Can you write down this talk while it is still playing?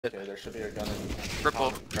Okay, there should be a gun in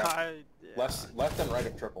Triple. Yeah. Left and right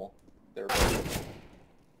of triple. They're both.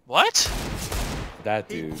 What? That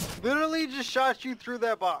dude. He literally just shot you through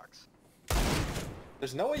that box.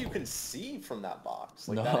 There's no way you can see from that box.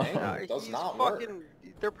 Like No. that angle does not work.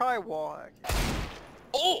 They're probably wall hacking.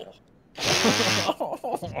 Oh!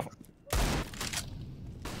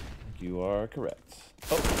 You are correct.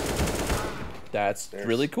 Oh. That's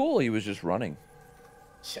really cool. He was just running.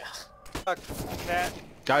 Yeah. Cat.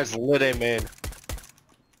 Guy's lit A main.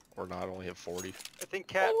 Or not, only have 40. I think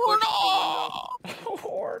Cat Or pushed not.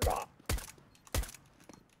 Or not.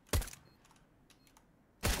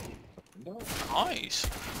 Nice.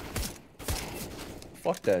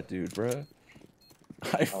 Fuck that dude, bruh.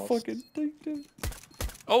 I fucking think that.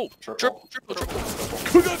 Oh, triple.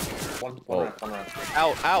 One round.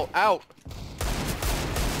 Out. Ow.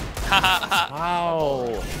 I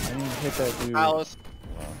didn't hit that dude. Alice.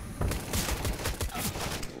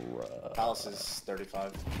 Alice is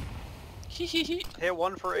 35. Hit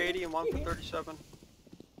one for 80 and one for 37.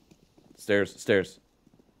 Stairs.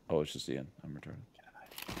 Oh, it's just Ian. I'm returning.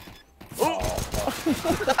 Oh,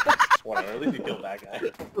 whatever. At least you killed that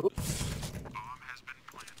guy.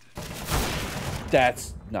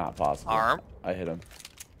 That's not possible. Arm. I hit him.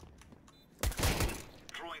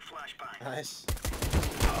 Nice.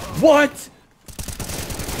 What?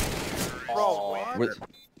 Oh, Bro,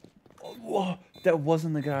 Whoa, that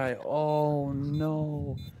wasn't the guy. Oh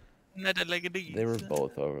no. They They were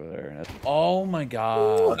both over there. Oh my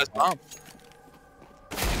god. That's bomb.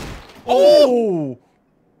 Oh!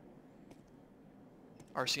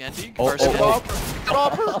 RCN peak? Oh, RCN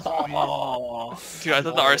oh. Dude, I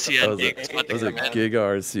thought the RCN peak was about That was a to come in. giga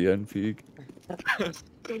RCN peak.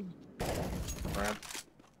 Ramp.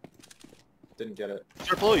 Didn't get it.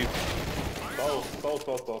 Triple you. Both.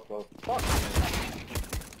 Fuck.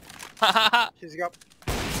 He's got.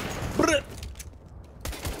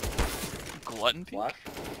 Glutton peak? Flash.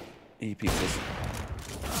 E pieces.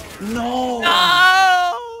 No!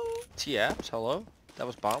 No! T-Apps, hello? That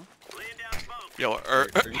was bomb? Yo, Where you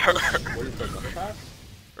put underpass?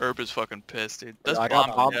 Herb is fucking pissed, dude. That's I got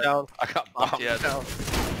bomb bomb dead. down. I got bomb Yeah. down.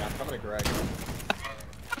 Yeah, I'm coming to Greg.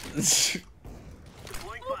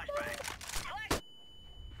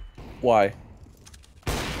 Why?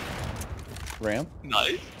 Ramp?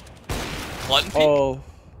 Nice. Glutton peak? Oh.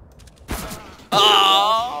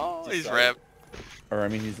 Oh, he's ramp. Or I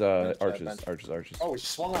mean he's Bench. arches. Oh, he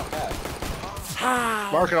swung off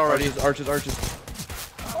that. Mark it already. Arches.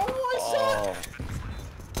 Oh,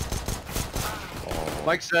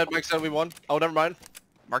 Mike said we won. Oh, never mind.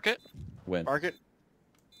 Mark it. Win. Mark it.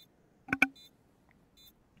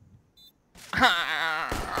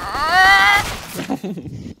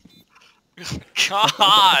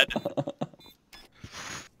 God.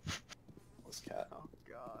 this cat. Oh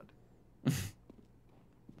god.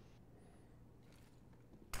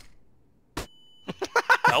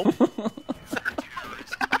 Nope.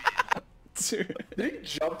 Dude, did he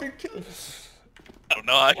jump and kill? I don't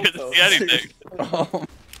know. I couldn't see anything.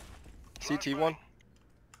 CT one.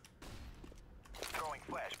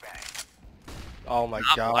 Oh my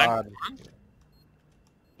Not god. blind.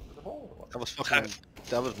 That was fucking.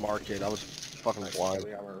 That was market. That was fucking blind.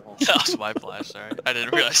 That was my flash, sorry. I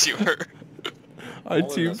didn't realize you were. I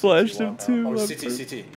team flashed him too. Oh, CT.